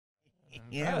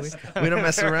Yeah, we don't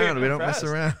mess around. We don't mess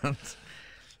around.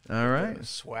 All right.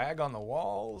 Swag on the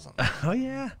walls. Oh,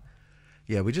 yeah.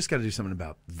 Yeah, we just got to do something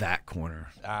about that corner.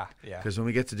 Yeah. Because when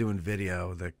we get to doing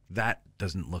video, that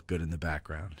doesn't look good in the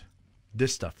background.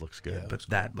 This stuff looks good, but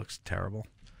that looks terrible.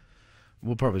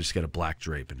 We'll probably just get a black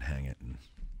drape and hang it and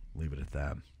leave it at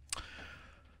that.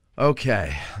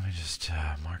 Okay, let me just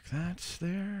mark that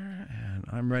there. And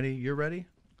I'm ready. You're ready?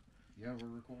 Yeah, we're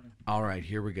recording. All right,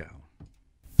 here we go.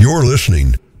 You're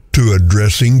listening to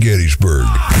Addressing Gettysburg.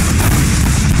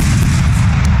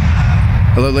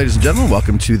 Hello, ladies and gentlemen.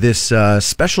 Welcome to this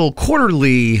special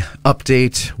quarterly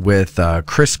update with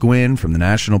Chris Gwinn from the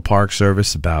National Park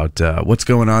Service about what's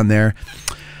going on there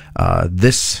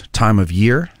this time of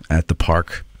year at the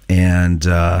park. And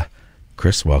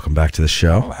Chris, welcome back to the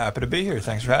show. Oh, happy to be here.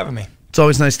 Thanks for having me. It's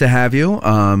always nice to have you.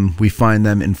 We find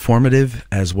them informative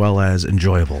as well as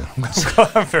enjoyable.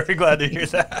 I'm very glad to hear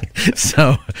that.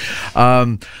 So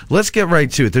let's get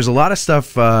right to it. There's a lot of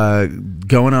stuff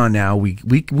going on now. We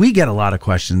get a lot of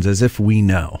questions as if we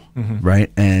know,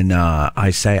 right? And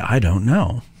I say, I don't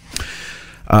know.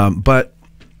 But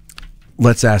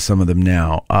let's ask some of them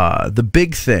now. The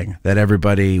big thing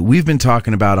that we've been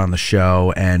talking about on the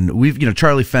show, and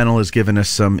Charlie Fennell has given us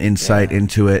some insight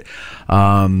into it.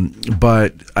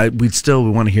 But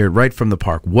we want to hear it right from the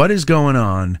park. What is going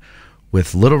on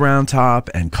with Little Round Top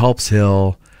and Culp's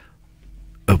Hill?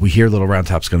 We hear Little Round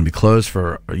Top's going to be closed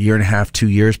for a year and a half, 2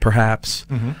 years perhaps.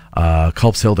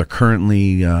 Culp's Hill, they're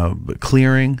currently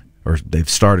clearing, or they've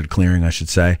started clearing, I should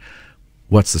say.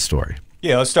 What's the story?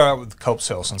 Yeah, let's start out with Culp's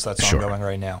Hill since that's ongoing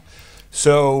right now.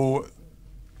 So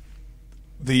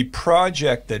the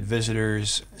project that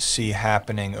visitors see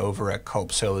happening over at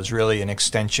Culp's Hill is really an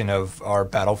extension of our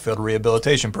battlefield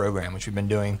rehabilitation program, which we've been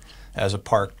doing as a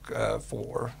park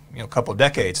for a couple of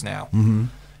decades now.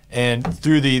 And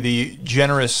through the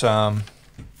generous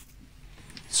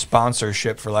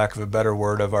sponsorship, for lack of a better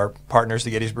word, of our partners, the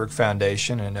Gettysburg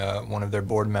Foundation, and one of their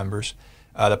board members,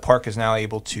 the park is now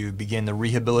able to begin the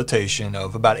rehabilitation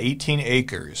of about 18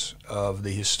 acres of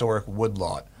the historic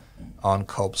woodlot on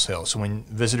Culp's Hill. So when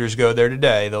visitors go there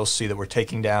today, they'll see that we're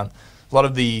taking down a lot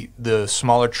of the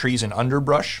smaller trees and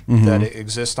underbrush that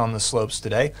exist on the slopes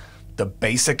today. The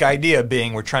basic idea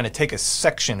being we're trying to take a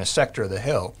sector of the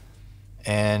hill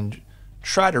and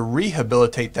try to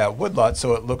rehabilitate that woodlot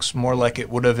so it looks more like it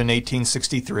would have in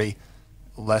 1863,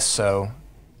 less so,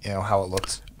 how it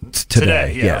looks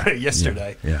today,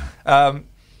 yesterday.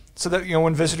 So that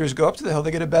when visitors go up to the hill,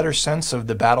 they get a better sense of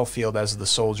the battlefield as the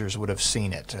soldiers would have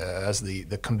seen it, as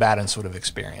the combatants would have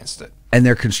experienced it. And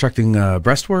they're constructing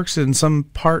breastworks in some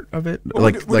part of it, well,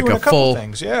 like we're doing a a couple full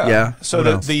things. Yeah. So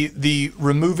what the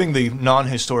removing the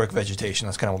non-historic vegetation,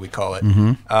 that's kind of what we call it.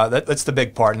 That's the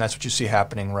big part, and that's what you see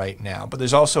happening right now. But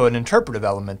there's also an interpretive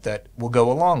element that will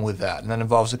go along with that, and that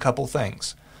involves a couple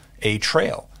things: a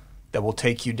trail that will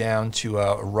take you down to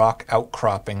a rock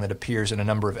outcropping that appears in a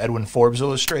number of Edwin Forbes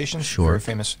illustrations. Very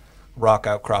famous rock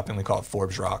outcropping. We call it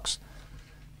Forbes Rocks.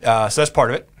 So that's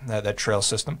part of it, that trail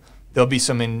system. There'll be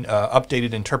some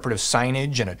updated interpretive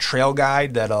signage and a trail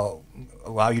guide that'll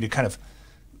allow you to kind of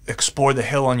explore the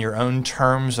hill on your own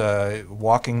terms,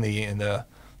 walking the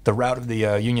route of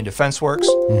the Union Defense Works.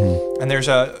 And there's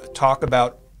a talk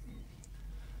about,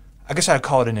 I guess I'd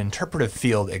call it an interpretive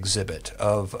field exhibit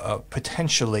of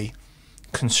potentially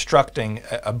constructing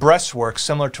a breastwork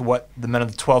similar to what the men of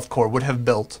the 12th Corps would have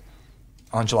built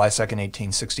on July 2nd,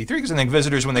 1863. Because I think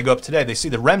visitors, when they go up today, they see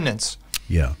the remnants.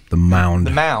 Yeah, the mound.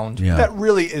 The mound. Yeah. That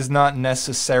really is not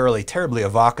necessarily terribly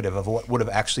evocative of what would have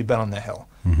actually been on the hill.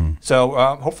 So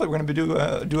hopefully we're going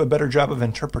to do a better job of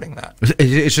interpreting that.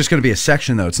 It's just going to be a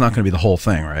section, though. It's not going to be the whole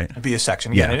thing, right? It'll be a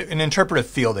section. Yeah. An interpretive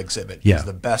field exhibit is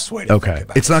the best way to think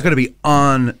about it. It's not going to be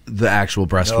on the actual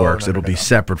breastworks. It'll be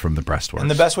separate from the breastworks.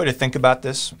 And the best way to think about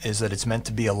this is that it's meant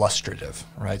to be illustrative,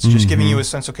 right? So just giving you a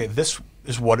sense, okay, this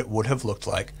is what it would have looked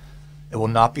like. It will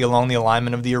not be along the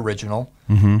alignment of the original.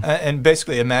 And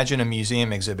basically imagine a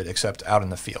museum exhibit except out in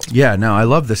the field. Yeah, no, I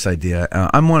love this idea.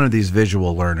 I'm one of these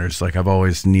visual learners. Like, I've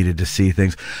always needed to see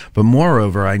things. But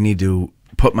moreover, I need to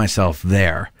put myself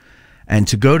there. And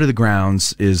to go to the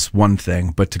grounds is one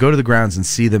thing, but to go to the grounds and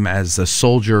see them as a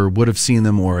soldier would have seen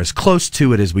them, or as close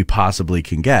to it as we possibly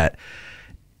can get,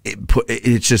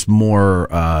 it's just more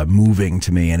moving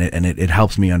to me, and it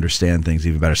helps me understand things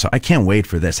even better. So I can't wait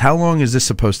for this. How long is this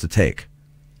supposed to take?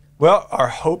 Well, our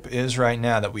hope is right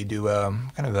now that we do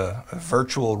kind of a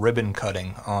virtual ribbon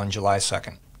cutting on July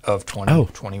 2nd of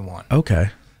 2021.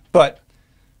 Okay. But,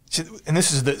 and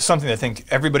this is something I think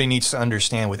everybody needs to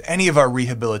understand with any of our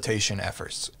rehabilitation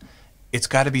efforts. it's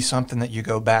got to be something that you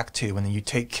go back to and that you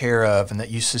take care of and that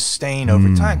you sustain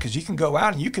over time, because you can go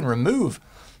out and you can remove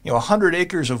 100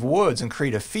 acres of woods and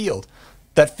create a field.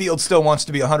 That field still wants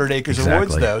to be 100 acres of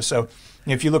woods, though. So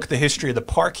if you look at the history of the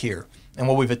park here and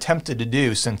what we've attempted to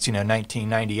do since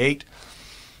 1998,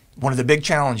 one of the big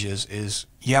challenges is,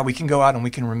 we can go out and we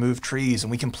can remove trees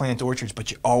and we can plant orchards, but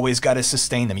you always got to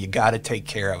sustain them. You got to take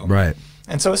care of them. Right.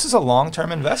 And so this is a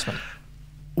long-term investment.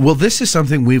 Well, this is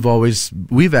something we've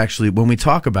actually, when we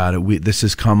talk about it, this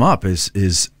has come up is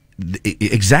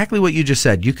exactly what you just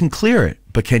said. You can clear it,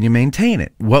 but can you maintain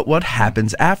it? What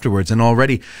happens afterwards? And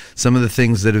already some of the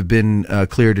things that have been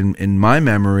cleared in my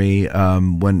memory,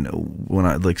 when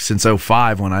I, like, since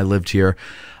 '05 when I lived here,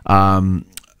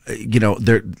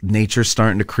 nature's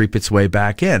starting to creep its way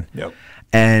back in. Yep.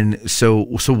 And so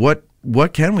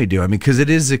what can we do? I mean, because it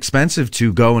is expensive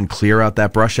to go and clear out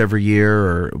that brush every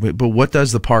year. But what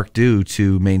does the park do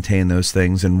to maintain those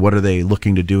things, and what are they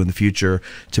looking to do in the future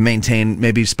to maintain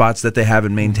maybe spots that they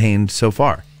haven't maintained so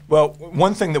far? Well,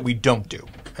 one thing that we don't do,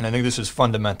 and I think this is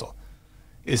fundamental,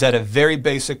 is at a very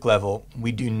basic level,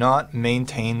 we do not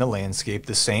maintain the landscape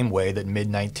the same way that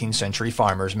mid-19th century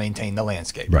farmers maintain the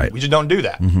landscape. Right. We just don't do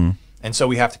that. And so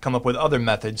we have to come up with other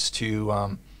methods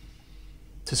to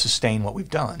sustain what we've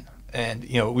done. And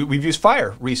we've used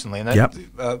fire recently, and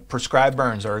that, prescribed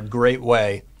burns are a great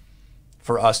way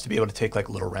for us to be able to take, like,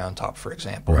 Little Round Top, for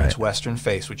example, its western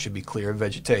face, which should be clear of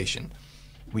vegetation.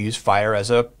 We use fire as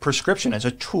a prescription, as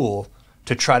a tool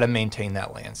to try to maintain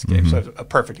that landscape. So a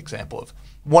perfect example of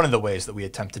one of the ways that we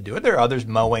attempt to do it. There are others,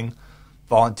 mowing,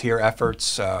 volunteer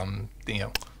efforts. There's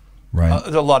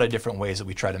a lot of different ways that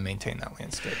we try to maintain that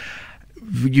landscape.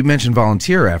 You mentioned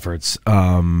volunteer efforts.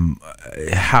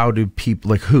 How do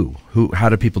people, how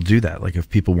do people do that? Like, if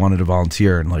people wanted to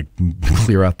volunteer and, like,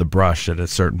 clear out the brush at a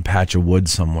certain patch of wood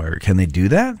somewhere, can they do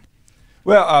that?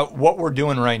 Well, what we're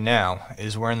doing right now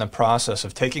is we're in the process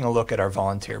of taking a look at our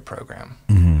volunteer program.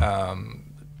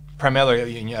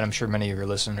 Primarily, and I'm sure many of your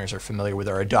listeners are familiar with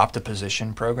our Adopt a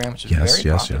Position program, which is very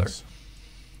popular.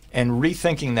 And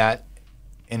rethinking that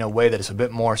in a way that is a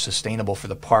bit more sustainable for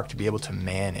the park to be able to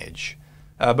manage.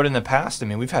 But in the past, I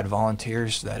mean, we've had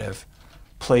volunteers that have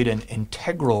played an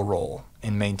integral role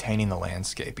in maintaining the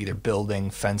landscape, either building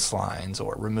fence lines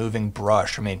or removing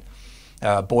brush. I mean,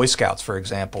 Boy Scouts, for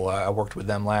example, I worked with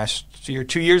them last year,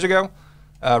 2 years ago,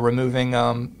 removing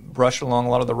brush along a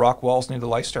lot of the rock walls near the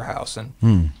Leicester House.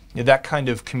 And that kind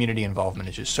of community involvement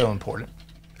is just so important.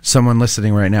 Someone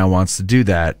listening right now wants to do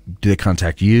that. Do they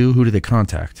contact you? Who do they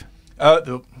contact?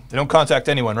 They don't contact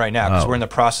anyone right now, because we're in the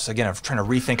process, again, of trying to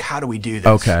rethink, how do we do this?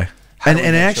 Okay.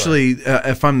 And actually,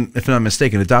 if I'm not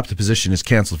mistaken, Adopt a Position is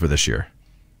canceled for this year.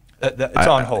 It's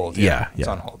on hold. It's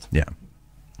on hold. Yeah.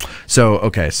 So,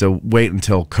 okay, so wait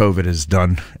until COVID is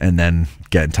done and then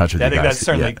get in touch with you guys. I think that's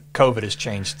certainly, COVID has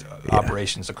changed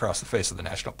operations across the face of the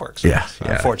national parks.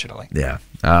 Unfortunately. Yeah.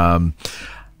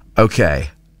 Okay.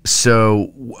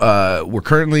 So we're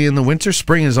currently in the winter.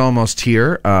 Spring is almost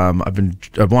here. I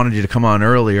wanted you to come on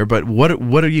earlier, but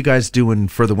what are you guys doing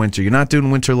for the winter? You're not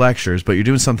doing winter lectures, but you're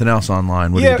doing something else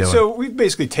online. What are you doing? So we've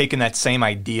basically taken that same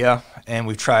idea and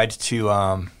we've tried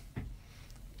to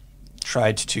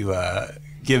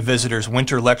give visitors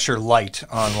winter lecture light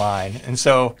online. And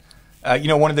so,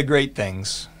 one of the great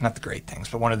things, not the great things,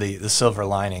 but one of the silver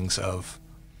linings of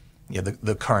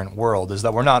the current world is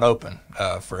that we're not open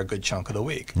for a good chunk of the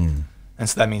week. And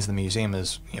so that means the museum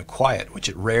is quiet, which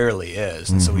it rarely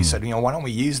is. And so we said, why don't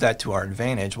we use that to our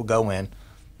advantage? We'll go in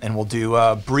and we'll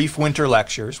do brief winter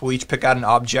lectures. We'll each pick out an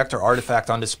object or artifact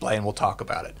on display and we'll talk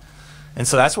about it. And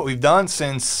so that's what we've done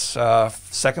since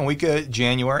second week of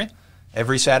January.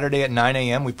 Every Saturday at 9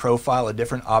 a.m. we profile a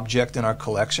different object in our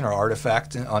collection or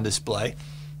artifact on display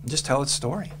and just tell its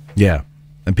story. Yeah,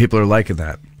 and people are liking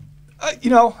that.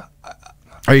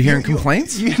 Are you hearing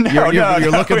complaints? You're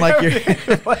looking like you're.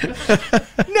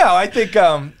 No, I think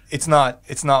it's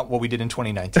not what we did in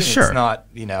 2019. Sure. It's not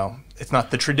it's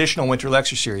not the traditional winter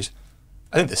lecture series.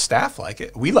 I think the staff like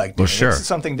it. We like doing it. It's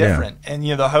something different. Yeah. And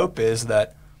the hope is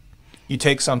that you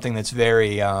take something that's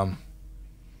very, in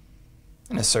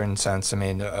a certain sense,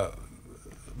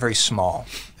 very small,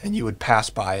 and you would pass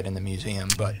by it in the museum,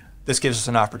 but. This gives us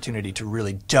an opportunity to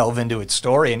really delve into its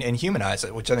story and humanize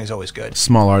it, which I think is always good.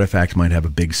 Small artifact might have a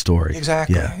big story.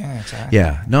 Exactly. Yeah. Exactly.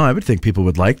 Yeah. No, I would think people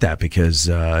would like that because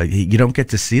you don't get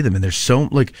to see them, and there's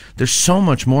so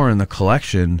much more in the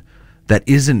collection that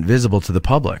isn't visible to the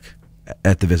public.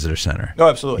 at the visitor center. Oh,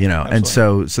 absolutely. You know,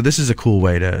 Absolutely. and so this is a cool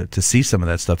way to see some of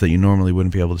that stuff that you normally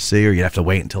wouldn't be able to see, or you have to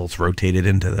wait until it's rotated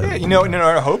into the. Yeah, you know, and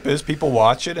our hope is people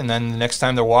watch it, and then the next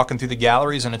time they're walking through the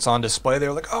galleries and it's on display,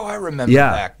 they're like, "Oh, I remember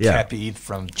that Kepi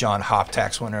from John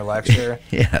Hoptack's winter lecture."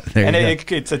 Yeah, and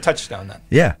it's a touchstone then.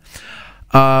 Yeah.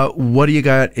 What do you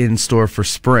got in store for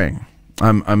spring?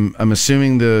 I'm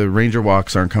assuming the Ranger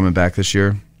walks aren't coming back this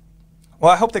year. Well,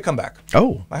 I hope they come back.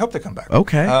 Oh, I hope they come back.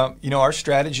 Okay. You know, our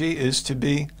strategy is to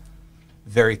be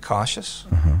very cautious,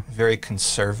 very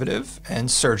conservative, and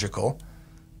surgical,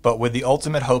 but with the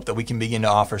ultimate hope that we can begin to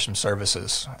offer some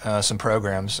services, some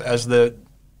programs as the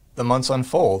months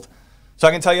unfold. So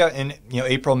I can tell you, in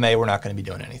April, May, we're not going to be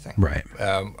doing anything. Right.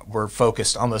 We're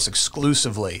focused almost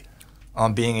exclusively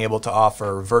on being able to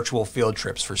offer virtual field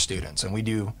trips for students, and we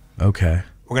do. Okay.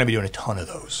 We're going to be doing a ton of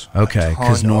those. Okay,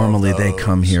 because normally they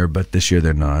come here, but this year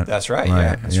they're not. That's right.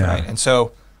 Yeah, that's right. And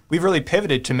so we've really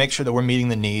pivoted to make sure that we're meeting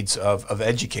the needs of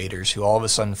educators who all of a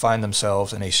sudden find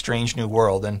themselves in a strange new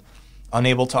world and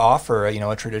unable to offer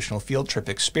a traditional field trip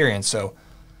experience. So,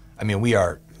 I mean, we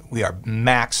are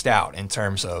maxed out in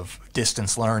terms of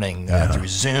distance learning through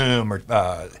Zoom or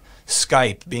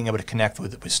Skype, being able to connect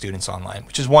with students online,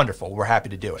 which is wonderful. We're happy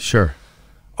to do it. Sure.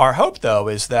 Our hope, though,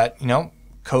 is that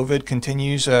COVID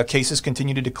continues, cases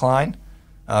continue to decline,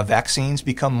 vaccines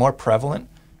become more prevalent,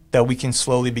 that we can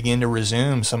slowly begin to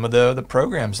resume some of the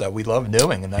programs that we love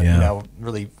doing and that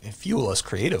really fuel us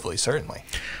creatively, certainly.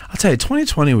 I'll tell you,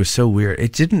 2020 was so weird.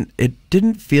 It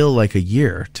didn't feel like a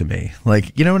year to me.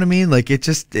 Like, you know what I mean? Like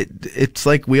it's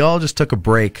like we all just took a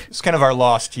break. It's kind of our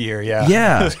lost year, yeah.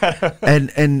 Yeah.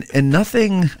 and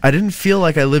nothing, I didn't feel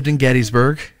like I lived in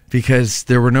Gettysburg, because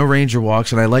there were no Ranger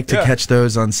walks, and I like to catch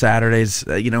those on Saturdays,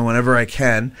 whenever I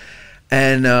can.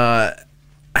 And I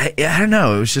don't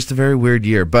know, it was just a very weird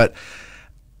year. But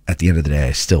at the end of the day,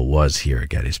 I still was here at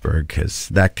Gettysburg, because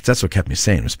that's what kept me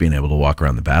sane, was being able to walk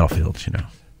around the battlefield.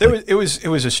 It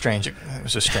was a strange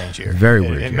year. Very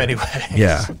weird in many ways.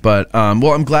 Yeah, but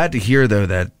well, I'm glad to hear though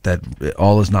that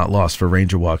all is not lost for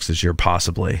Ranger walks this year,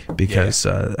 possibly, because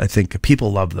I think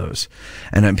people love those,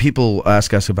 and people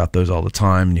ask us about those all the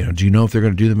time. Do you know if they're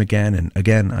going to do them again? And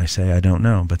again, I say I don't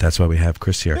know, but that's why we have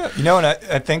Chris here. Yeah, and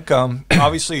I think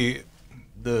obviously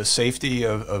the safety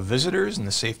of visitors and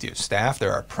the safety of staff,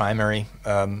 they're our primary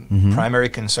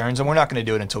concerns, and we're not going to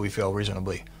do it until we feel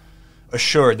reasonably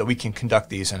assured that we can conduct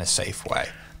these in a safe way.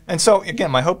 And so,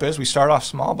 again, my hope is we start off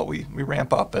small, but we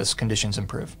ramp up as conditions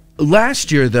improve.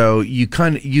 Last year, though, you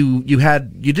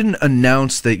didn't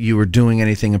announce that you were doing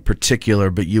anything in particular,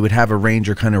 but you would have a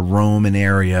Ranger kind of roam an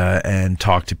area and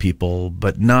talk to people,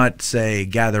 but not say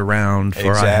gather round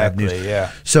for I have news. Exactly,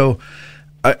 yeah. So,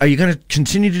 are you going to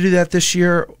continue to do that this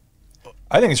year?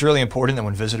 I think it's really important that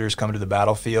when visitors come to the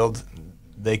battlefield,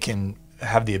 they can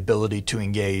have the ability to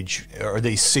engage, or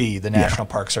they see the National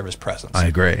Park Service presence. I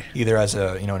agree. Either as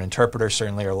an interpreter,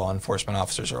 certainly, or law enforcement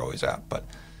officers are always out. But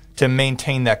to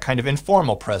maintain that kind of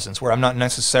informal presence, where I'm not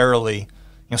necessarily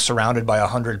surrounded by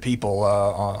 100 people,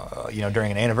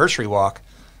 during an anniversary walk,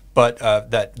 but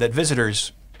that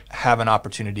visitors have an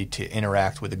opportunity to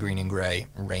interact with the green and gray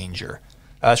Ranger.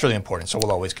 That's really important, so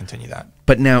we'll always continue that.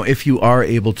 But now, if you are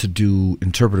able to do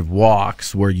interpretive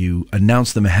walks where you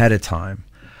announce them ahead of time,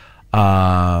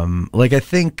 like I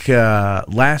think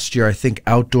last year,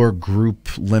 outdoor group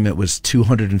limit was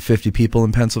 250 people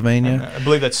in Pennsylvania. I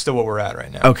believe that's still what we're at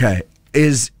right now. Okay.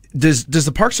 Does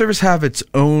the Park Service have its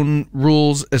own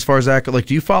rules as far as that? Like,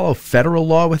 do you follow federal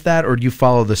law with that, or do you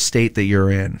follow the state that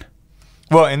you're in?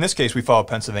 Well, in this case, we follow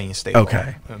Pennsylvania state law.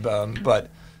 Okay.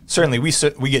 But certainly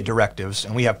we get directives,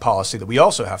 and we have policy that we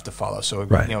also have to follow. So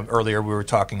earlier we were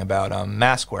talking about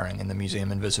mask wearing in the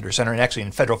Museum and Visitor Center, and actually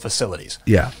in federal facilities.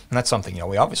 Yeah. And that's something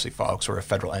we obviously follow because we're a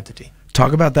federal entity.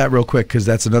 Talk about that real quick, because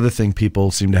that's another thing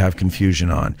people seem to have confusion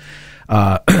on.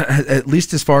 At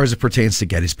least as far as it pertains to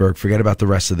Gettysburg. Forget about the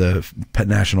rest of the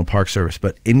National Park Service.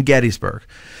 But in Gettysburg,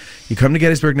 you come to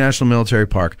Gettysburg National Military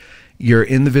Park, you're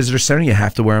in the Visitor Center, you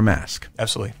have to wear a mask.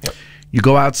 Absolutely. Yep. You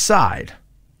go outside.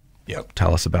 Yep.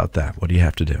 Tell us about that. What do you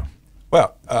have to do?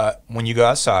 Well, when you go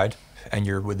outside and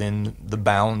you're within the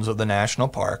bounds of the national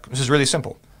park, this is really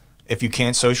simple. If you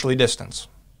can't socially distance,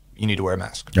 you need to wear a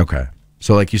mask. Okay.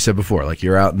 So like you said before, like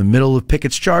you're out in the middle of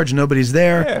Pickett's Charge, nobody's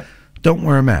there, don't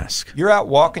wear a mask. You're out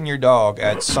walking your dog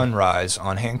at sunrise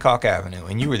on Hancock Avenue,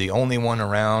 and you were the only one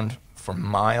around for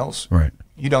miles. Right.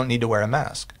 You don't need to wear a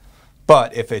mask.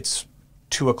 But if it's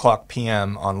 2:00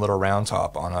 p.m. on Little Round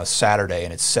Top on a Saturday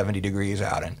and it's 70 degrees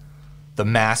out and the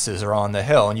masses are on the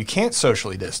hill and you can't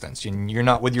socially distance, and you're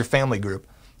not with your family group,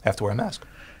 you have to wear a mask.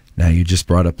 Now, you just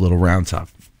brought up Little Round Top.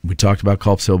 We talked about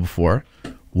Culp's Hill before.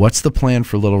 What's the plan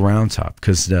for Little Round Top?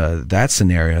 Because that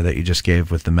scenario that you just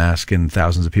gave with the mask and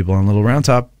thousands of people on Little Round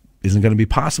Top isn't going to be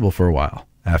possible for a while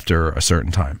after a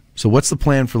certain time. So what's the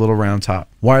plan for Little Round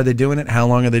Top? Why are they doing it? How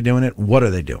long are they doing it? What are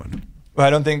they doing? Well, I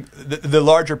don't think the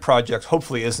larger project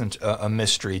hopefully isn't a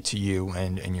mystery to you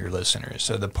and your listeners.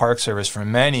 So the Park Service for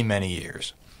many, many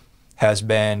years has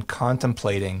been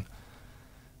contemplating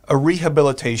a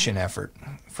rehabilitation effort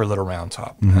for Little Round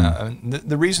Top.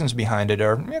 The reasons behind it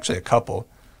are actually a couple.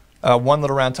 One,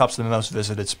 Little Round Top's the most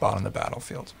visited spot on the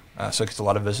battlefield, so it gets a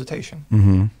lot of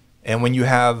visitation. And when you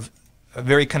have a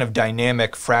very kind of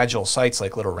dynamic, fragile sites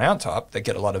like Little Round Top that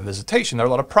get a lot of visitation, there are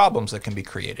a lot of problems that can be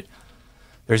created.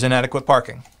 There's inadequate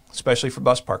parking, especially for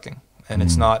bus parking, and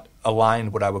it's not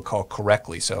aligned what I would call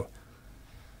correctly. So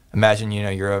imagine,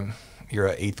 you're a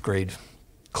 8th grade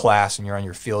class and you're on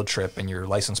your field trip and your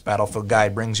licensed battlefield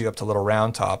guide brings you up to Little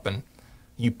Round Top and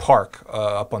you park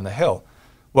up on the hill.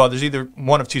 Well, there's either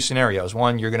one of two scenarios.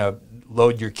 One, you're going to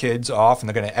load your kids off and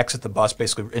they're going to exit the bus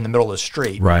basically in the middle of the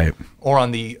street. Right. Or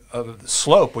on the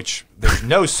slope, which there's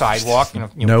no sidewalk, you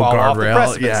no fall off the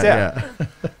guardrail.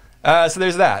 precipice. So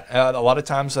there's that. A lot of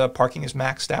times parking is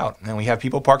maxed out and we have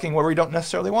people parking where we don't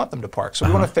necessarily want them to park. So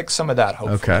we want to fix some of that,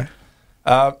 hopefully. Okay.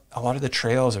 A lot of the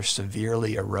trails are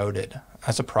severely eroded.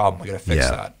 That's a problem. We got to fix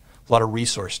that. A lot of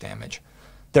resource damage.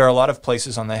 There are a lot of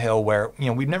places on the hill where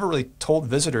we've never really told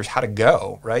visitors how to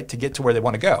go, right, to get to where they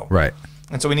want to go. Right.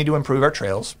 And so we need to improve our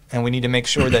trails, and we need to make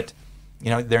sure that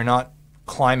they're not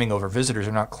climbing over, visitors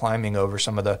are not climbing over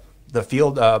some of the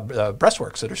field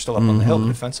breastworks that are still up on the hill, the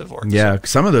defensive works. Yeah,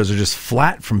 some of those are just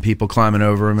flat from people climbing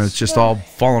over them, and it's just all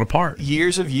falling apart.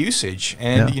 Years of usage,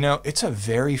 and it's a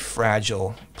very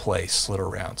fragile place, Little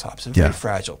Round Top. It's a very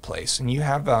fragile place, and you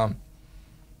have a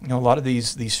lot of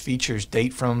these features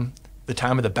date from the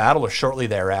time of the battle or shortly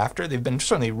thereafter. They've been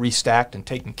certainly restacked and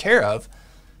taken care of,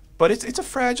 but it's a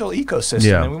fragile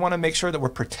ecosystem, and we want to make sure that we're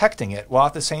protecting it while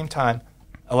at the same time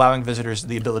allowing visitors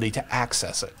the ability to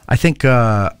access it. I think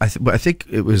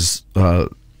it was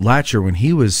Latcher when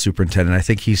he was superintendent. I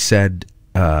think he said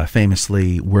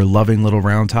famously, "We're loving Little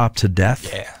Round Top to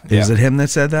death." Yeah. Is it him that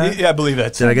said that? Yeah, I believe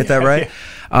that's Did I get that right?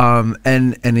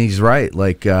 And he's right.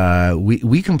 Like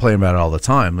we complain about it all the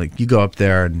time. Like you go up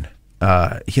there and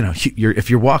if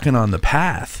you're walking on the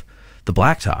path, the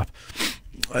blacktop,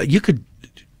 you could.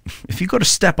 If you go to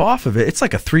step off of it, it's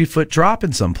like a 3-foot drop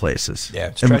in some places. Yeah,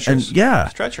 it's treacherous.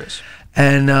 It's treacherous.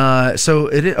 And so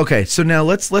it is, okay. So now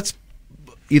let's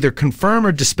either confirm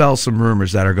or dispel some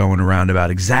rumors that are going around about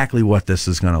exactly what this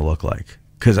is going to look like.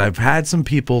 Because I've had some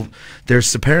people.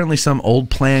 There's apparently some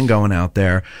old plan going out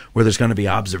there where there's going to be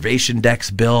observation decks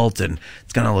built, and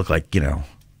it's going to look like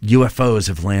UFOs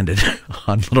have landed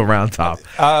on Little Round Top.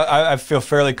 I feel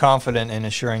fairly confident in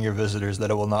assuring your visitors that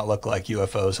it will not look like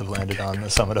UFOs have landed on the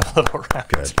summit of Little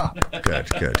Round Top.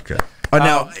 Good.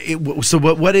 Now, so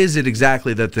what is it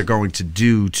exactly that they're going to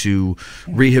do to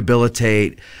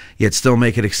rehabilitate, yet still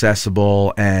make it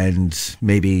accessible, and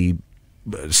maybe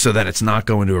so that it's not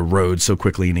going to erode so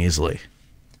quickly and easily?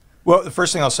 Well, the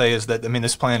first thing I'll say is that,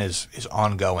 this plan is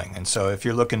ongoing. And so if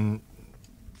you're looking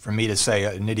for me to say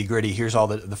nitty gritty, here's all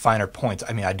the finer points,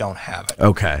 I don't have it.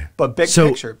 Okay. But big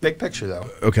picture though.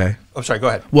 Okay. I'm sorry, go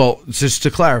ahead. Well, just to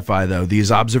clarify though,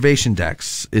 these observation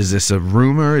decks, is this a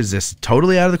rumor? Is this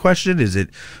totally out of the question? Is it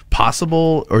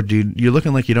possible? Or you're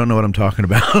looking like you don't know what I'm talking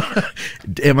about?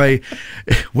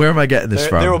 Where am I getting this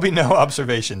from? There will be no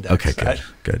observation decks. Okay,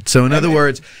 good. So in other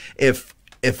words,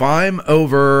 if I'm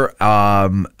over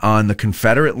on the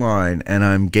Confederate line and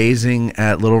I'm gazing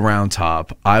at Little Round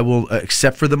Top, I will,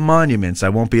 except for the monuments, I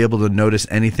won't be able to notice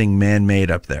anything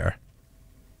man-made up there.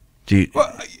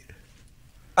 Well,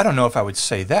 I don't know if I would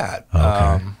say that.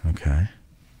 Okay.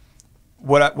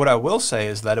 What I will say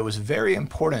is that it was very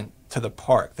important to the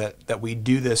park that we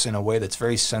do this in a way that's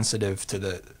very sensitive to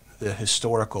the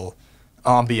historical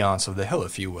ambiance of the hill,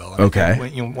 if you will.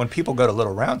 When people go to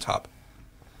Little Round Top,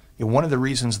 one of the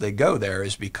reasons they go there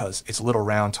is because it's Little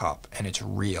Round Top and it's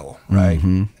real, right?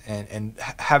 And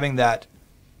having that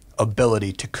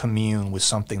ability to commune with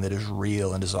something that is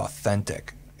real and is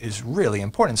authentic is really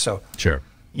important. So sure,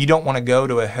 you don't want to go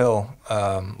to a hill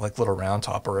like Little Round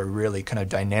Top or a really kind of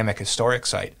dynamic historic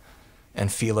site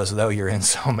and feel as though you're in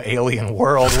some alien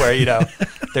world where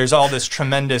there's all this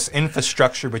tremendous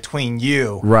infrastructure between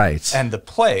you and the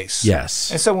place. Yes.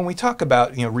 And so when we talk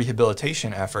about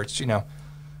rehabilitation efforts, we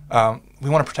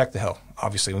want to protect the hill,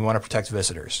 obviously. We want to protect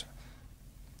visitors.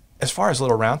 As far as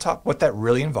Little Round Top, what that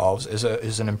really involves is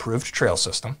an improved trail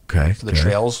system. Okay. So the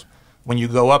trails, when you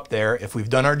go up there, if we've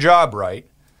done our job right,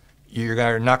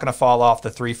 You're not going to fall off the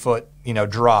 3-foot,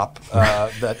 drop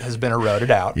that has been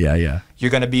eroded out. Yeah.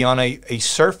 You're going to be on a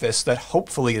surface that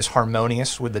hopefully is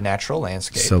harmonious with the natural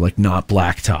landscape. So like not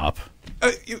blacktop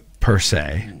per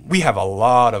se. We have a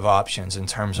lot of options in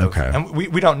terms of, and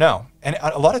we don't know. And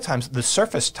a lot of times the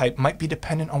surface type might be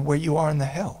dependent on where you are in the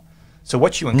hill. So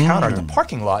what you encounter at the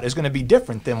parking lot is going to be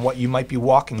different than what you might be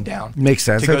walking down. Makes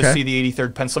sense. To go see the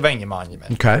 83rd Pennsylvania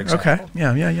Monument. Okay.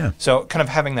 Yeah. So kind of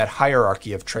having that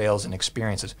hierarchy of trails and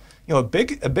experiences. A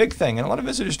big thing, and a lot of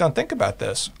visitors don't think about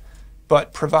this,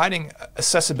 but providing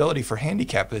accessibility for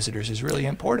handicapped visitors is really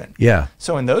important. Yeah.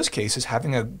 So in those cases,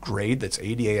 having a grade that's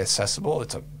ADA accessible,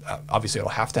 obviously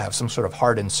it'll have to have some sort of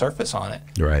hardened surface on it.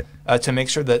 Right. To make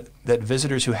sure that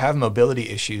visitors who have mobility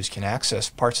issues can access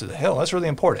parts of the hill. That's really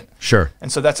important. Sure. And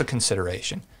so that's a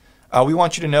consideration. We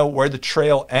want you to know where the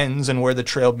trail ends and where the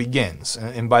trail begins.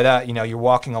 And by that, you're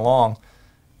walking along.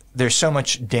 There's so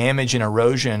much damage and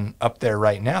erosion up there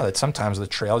right now that sometimes the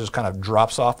trail just kind of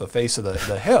drops off the face of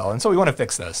the hill. And so we want to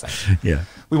fix those things. Yeah.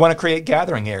 We want to create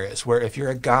gathering areas where if you're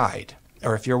a guide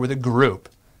or if you're with a group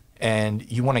and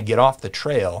you want to get off the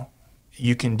trail,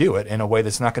 you can do it in a way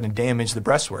that's not going to damage the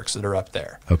breastworks that are up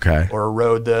there. Okay. Or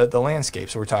erode the landscape.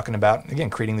 So we're talking about, again,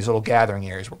 creating these little gathering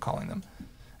areas, we're calling them.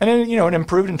 And then, an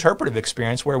improved interpretive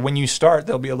experience where when you start,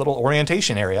 there'll be a little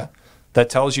orientation area that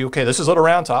tells you, okay, this is Little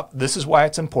Round Top. This is why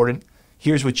it's important.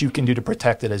 Here's what you can do to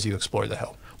protect it as you explore the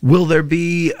hill. Will there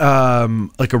be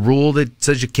like a rule that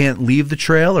says you can't leave the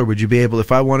trail, or would you be able, if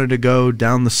I wanted to go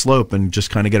down the slope and just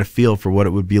kind of get a feel for what it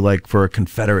would be like for a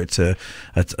Confederate to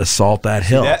assault that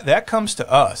hill? That comes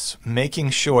to us,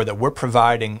 making sure that we're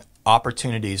providing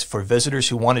opportunities for visitors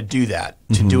who want to do that,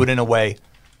 to do it in a way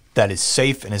that is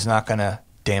safe and is not going to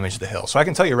damage the hill. So I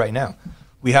can tell you right now,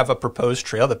 we have a proposed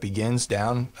trail that begins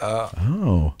down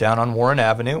on Warren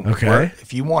Avenue. Okay. Where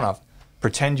if you want to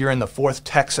pretend you're in the 4th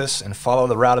Texas and follow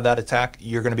the route of that attack,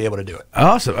 you're going to be able to do it.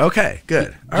 Awesome. Okay,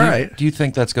 good. All right. Do you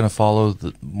think that's going to follow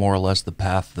more or less the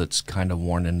path that's kind of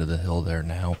worn into the hill there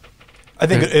now? I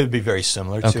think it would be very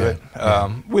similar to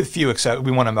it, with few exceptions.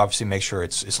 We want to obviously make sure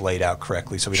it's laid out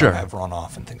correctly so we don't have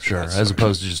runoff and things like that. As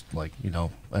opposed to just like,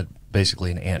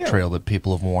 basically an ant trail that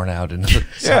people have worn out into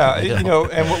the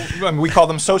and we call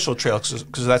them social trails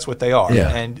because that's what they are. Yeah.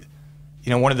 And,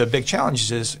 one of the big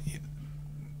challenges is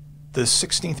the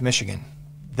 16th Michigan.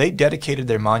 They dedicated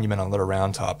their monument on Little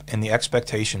Round Top in the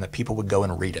expectation that people would go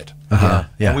and read it. Yeah.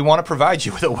 And we want to provide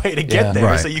you with a way to get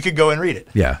there so you could go and read it.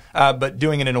 Yeah. But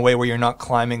doing it in a way where you're not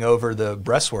climbing over the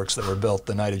breastworks that were built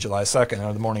the night of July 2nd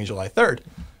or the morning of July 3rd,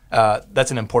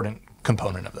 that's an important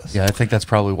component of this. Yeah, I think that's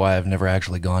probably why I've never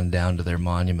actually gone down to their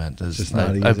monument. I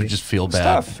would just feel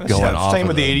bad going off. Same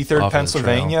with the 83rd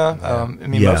Pennsylvania.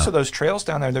 Most of those trails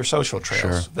down there, they're social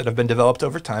trails that have been developed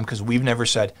over time because we've never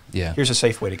said, here's a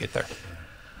safe way to get there.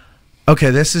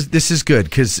 Okay, this is good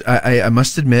because I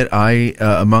must admit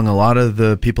among a lot of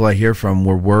the people I hear from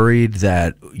were worried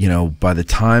that by the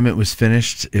time it was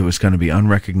finished it was going to be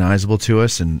unrecognizable to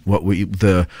us, and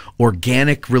the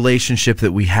organic relationship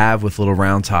that we have with Little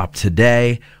Round Top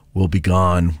today will be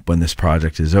gone when this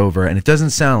project is over. And it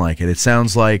doesn't sound like it. It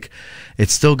sounds like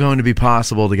it's still going to be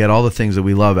possible to get all the things that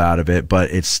we love out of it,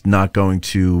 but it's not going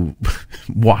to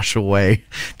wash away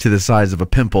to the size of a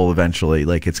pimple eventually.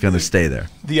 Like, it's going to stay there.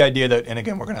 The idea that, and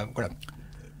again, we're going to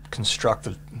construct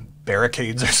the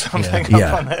barricades or something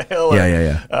up on the hill.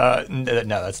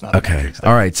 No, that's not okay.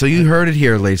 All right. So you heard it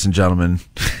here, ladies and gentlemen.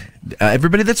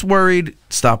 Everybody that's worried,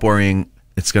 stop worrying.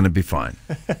 It's going to be fine.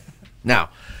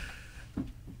 Now,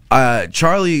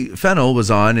 Charlie Fennell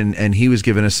was on, and he was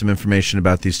giving us some information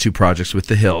about these two projects with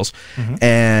the hills.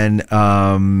 And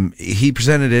he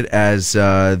presented it as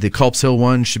the Culp's Hill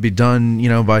one should be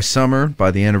done, by summer,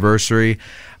 by the anniversary,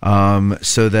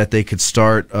 so that they could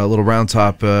start a Little Round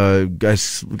Top, I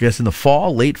guess in the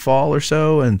fall, late fall or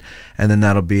so, and then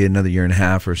that'll be another year and a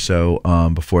half or so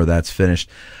before that's finished.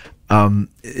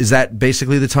 Is that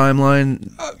basically the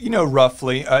timeline?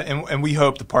 Roughly, and we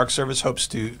hope the Park Service hopes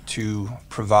to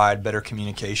provide better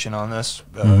communication on this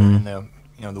in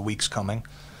the weeks coming.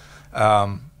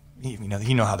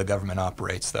 You know how the government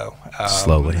operates, though.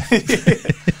 Slowly.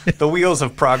 The wheels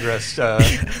of progress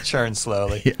churn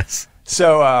slowly. Yes.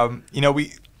 So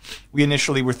we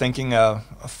initially were thinking a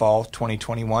fall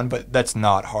 2021, but that's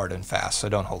not hard and fast. So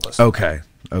don't hold us. Okay.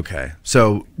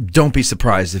 So don't be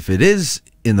surprised if it is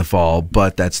in the fall,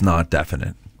 but that's not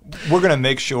definite. We're going to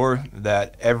make sure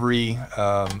that every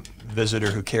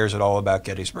visitor who cares at all about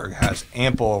Gettysburg has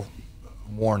ample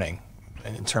warning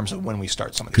in terms of when we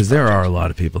start some of these. Because there are a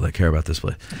lot of people that care about this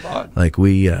place. A lot. Like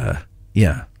we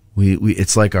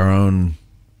it's like our own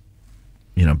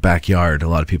backyard. A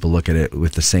lot of people look at it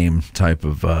with the same type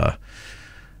of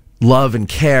love and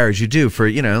care as you do for,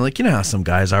 how some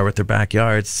guys are with their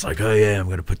backyards. It's like, oh yeah, I'm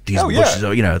going to put these bushes.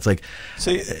 Yeah. It's like,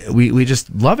 we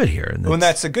just love it here. And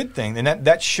that's a good thing. And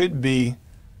that should be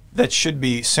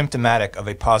symptomatic of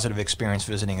a positive experience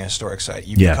visiting a historic site.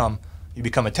 You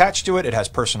become attached to it. It has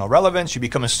personal relevance. You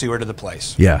become a steward of the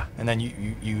place. Yeah. And then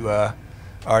you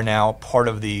are now part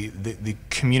of the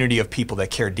community of people that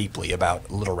care deeply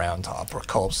about Little Round Top or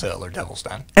Culp's Hill or Devil's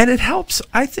Den. And it helps.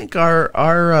 I think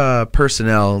our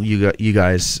personnel, you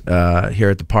guys here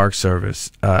at the Park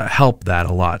Service, help that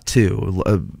a lot too.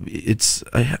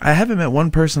 I haven't met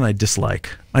one person I dislike.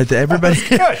 Everybody,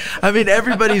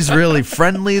 everybody's really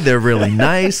friendly. They're really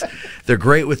nice. They're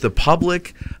great with the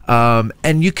public,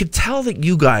 and you could tell that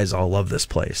you guys all love this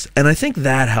place. And I think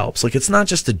that helps. Like, it's not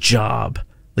just a job.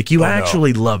 Like, you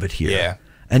actually love it here. Yeah.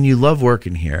 And you love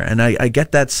working here. And I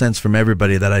get that sense from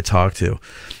everybody that I talk to.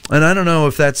 And I don't know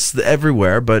if that's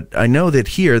everywhere, but I know that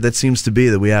here, that seems to be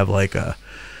that we have like a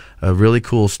really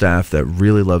cool staff that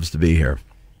really loves to be here.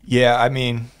 Yeah, I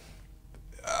mean,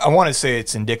 I want to say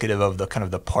it's indicative of the kind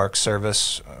of the Park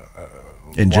Service.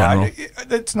 In general?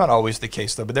 That's not always the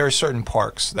case, though, but there are certain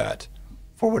parks that,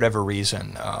 for whatever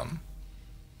reason,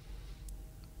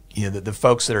 the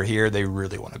folks that are here, they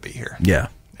really want to be here. Yeah.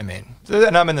 I mean,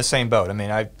 and I'm in the same boat. I mean,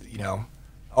 I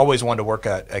always wanted to work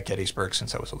at Gettysburg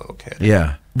since I was a little kid.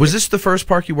 Yeah. Was this the first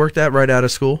park you worked at right out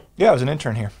of school? Yeah, I was an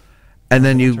intern here. And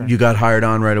then you got hired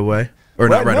on right away? Or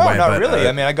not right away? No, not really.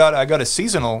 I mean, I got a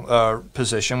seasonal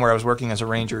position where I was working as a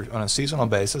ranger on a seasonal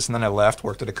basis, and then I left,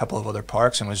 worked at a couple of other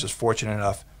parks, and was just fortunate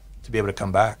enough to be able to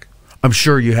come back. I'm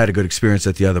sure you had a good experience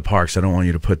at the other parks. I don't want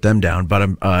you to put them down,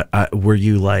 but were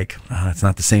you like, it's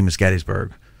not the same as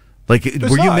Gettysburg? Like,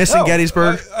 were you missing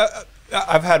Gettysburg?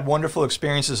 I've had wonderful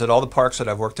experiences at all the parks that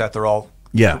I've worked at. They're all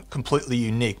completely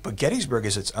unique, but Gettysburg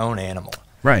is its own animal.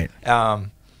 Right.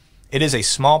 It is a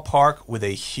small park with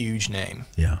a huge name.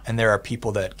 Yeah. And there are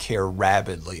people that care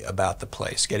rabidly about the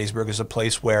place. Gettysburg is a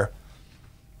place where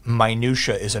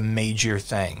minutia is a major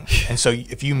thing. And so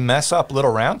if you mess up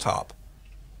Little Round Top,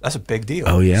 that's a big deal.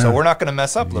 Oh, yeah. So we're not going to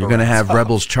mess up Little Round Top. You're going to have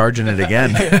rebels charging it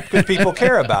again. Because people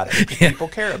care about it. People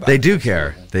care about it. They do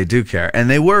care. They do care. And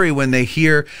they worry when they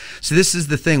hear. So this is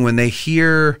the thing. When they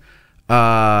hear,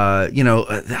 I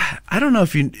don't know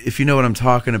if you know what I'm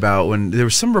talking about. When there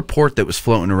was some report that was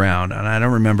floating around, and I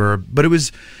don't remember, but it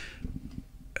was.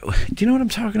 Do you know what I'm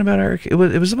talking about, Eric? It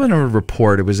wasn't a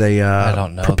report. It was a I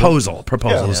don't know. Proposal.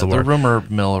 Proposal is the word. The rumor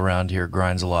mill around here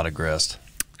grinds a lot of grist.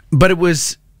 But it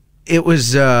was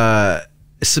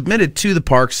submitted to the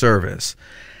Park Service,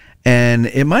 and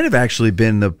it might have actually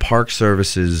been the Park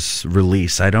Service's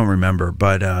release. I don't remember,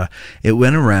 but it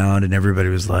went around, and everybody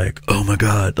was like, "Oh my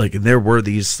God!" Like, there were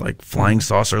these like flying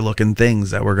saucer-looking things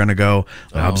that were going to go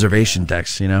observation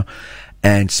decks,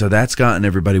 and so that's gotten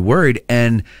everybody worried.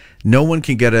 And no one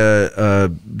can get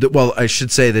well, I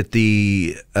should say that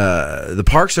the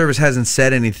Park Service hasn't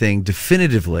said anything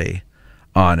definitively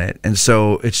on it, and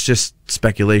so it's just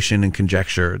speculation and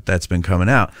conjecture that's been coming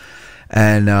out.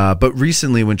 And but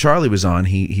recently, when Charlie was on,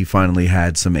 he finally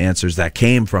had some answers that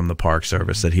came from the Park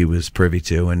Service that he was privy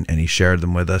to, and he shared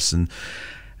them with us. And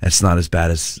it's not as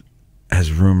bad as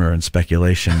rumor and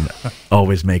speculation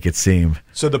always make it seem.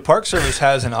 So the Park Service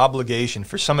has an obligation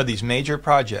for some of these major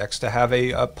projects to have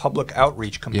a public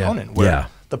outreach component where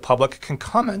the public can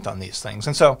comment on these things.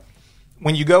 And so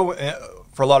when you go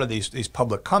for a lot of these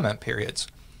public comment periods,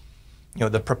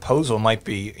 the proposal might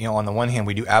be, on the one hand,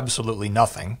 we do absolutely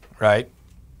nothing, right?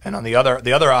 And on the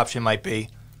other option might be,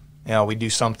 we do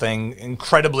something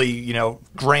incredibly,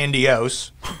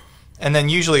 grandiose. And then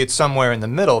usually it's somewhere in the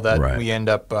middle that we end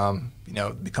up,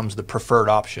 becomes the preferred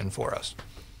option for us.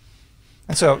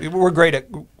 And so we're great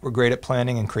at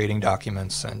planning and creating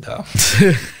documents, and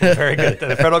very good.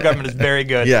 The federal government is very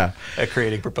good at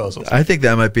creating proposals. I think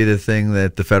that might be the thing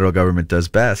that the federal government does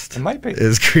best. It might be.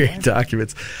 Is create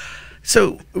documents.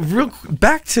 So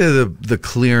back to the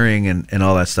clearing and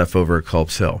all that stuff over at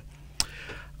Culp's Hill.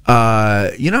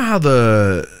 You know how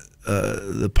the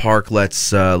park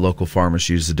lets local farmers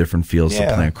use the different fields to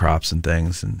plant crops and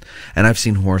things, and I've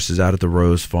seen horses out at the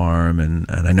Rose Farm, and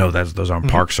I know that those aren't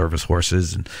Park Service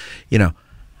horses, and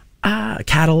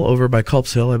cattle over by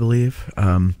Culp's Hill, I believe.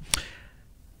 I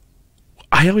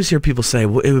always hear people say,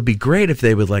 well, it would be great if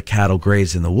they would let cattle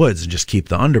graze in the woods and just keep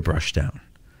the underbrush down.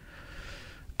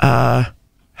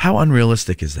 How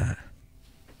unrealistic is that?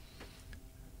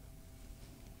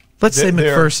 Let's say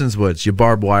McPherson's Woods. You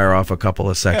barb wire off a couple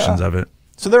of sections of it.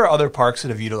 So there are other parks that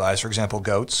have utilized, for example,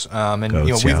 goats, and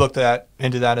we've looked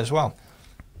into that as well.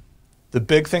 the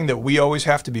big thing that we always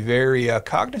have to be very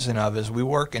cognizant of is we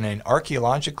work in an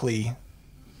archaeologically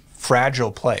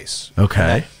fragile place. Okay.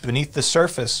 And that beneath the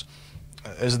surface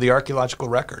is the archaeological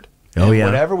record. Oh, and yeah.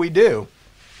 whatever we do,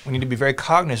 we need to be very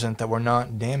cognizant that we're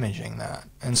not damaging that.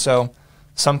 And so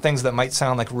some things that might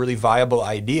sound like really viable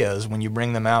ideas, when you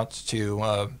bring them out to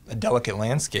a delicate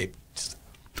landscape, just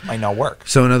might not work.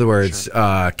 So in other words,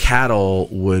 cattle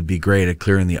would be great at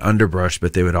clearing the underbrush,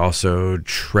 but they would also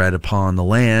tread upon the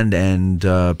land and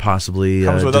possibly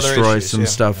destroy some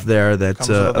stuff there that's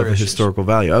of a historical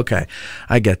value. Okay,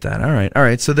 I get that. All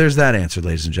right. So there's that answer,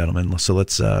 ladies and gentlemen. So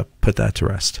let's put that to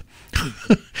rest.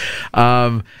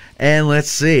 And let's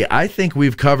see. I think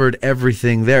we've covered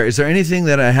everything there. Is there anything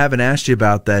that I haven't asked you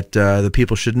about that the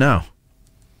people should know?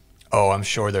 Oh, I'm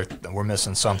sure we're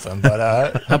missing something.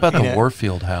 But how about the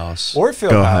Warfield House?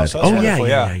 Warfield House. That's wonderful.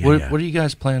 Yeah. What are you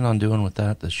guys planning on doing with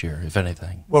that this year, if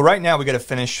anything? Well, right now we got to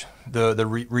finish the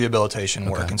rehabilitation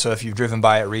work, and so if you've driven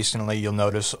by it recently, you'll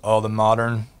notice all the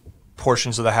modern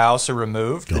portions of the house are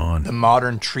removed. The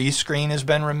modern tree screen has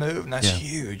been removed, and that's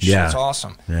huge. Yeah. That's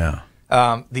awesome. Yeah.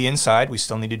 The inside, we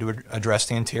still needed to address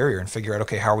the interior and figure out,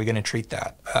 okay, how are we going to treat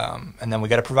that? And then we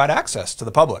got to provide access to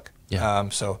the public. Yeah.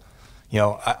 So, you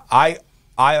know, I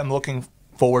am looking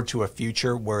forward to a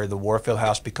future where the Warfield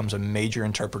House becomes a major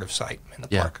interpretive site in the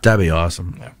park. That'd be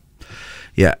awesome.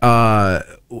 Yeah.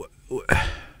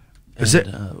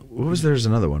 There's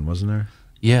another one, wasn't there?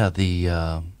 Yeah.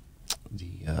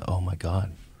 Oh my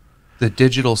God. The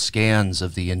digital scans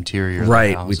of the interior.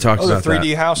 Right, of the we talked about the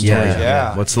 3D that. house tours.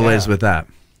 Yeah. What's the latest with that?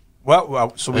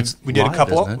 Well, so we did live, a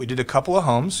couple. isn't it? We did a couple of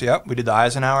homes. Yep, we did the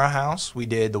Eisenhower house. We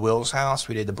did the Wills house.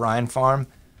 We did the Bryan farm.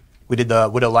 We did the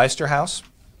Widow Leister house,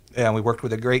 and we worked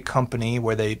with a great company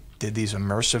where they did these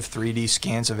immersive 3D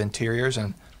scans of interiors.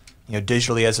 And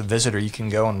digitally as a visitor, you can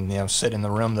go and sit in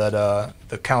the room that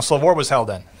the Council of War was held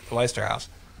in, the Leister house.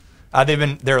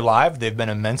 They're live. They've been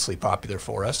immensely popular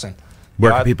for us. And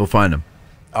where can people find them?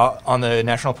 On the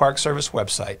National Park Service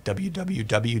website,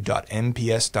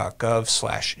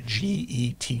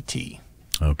 www.nps.gov/GETT.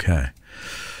 Okay.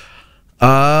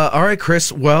 All right,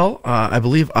 Chris. Well, I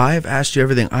believe I've asked you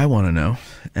everything I want to know.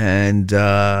 And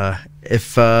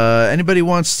if anybody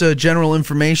wants general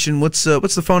information, what's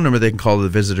the phone number they can call to the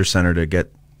visitor center to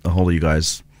get a hold of you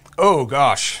guys? Oh,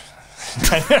 gosh.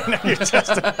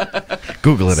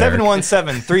 Google it,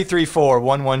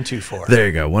 717-334-1124. There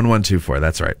you go, 1124.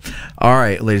 That's right. All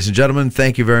right, ladies and gentlemen,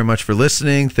 thank you very much for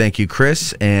listening. Thank you,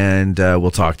 Chris, and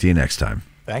we'll talk to you next time.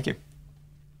 Thank you.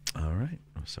 All right.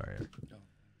 I'm sorry.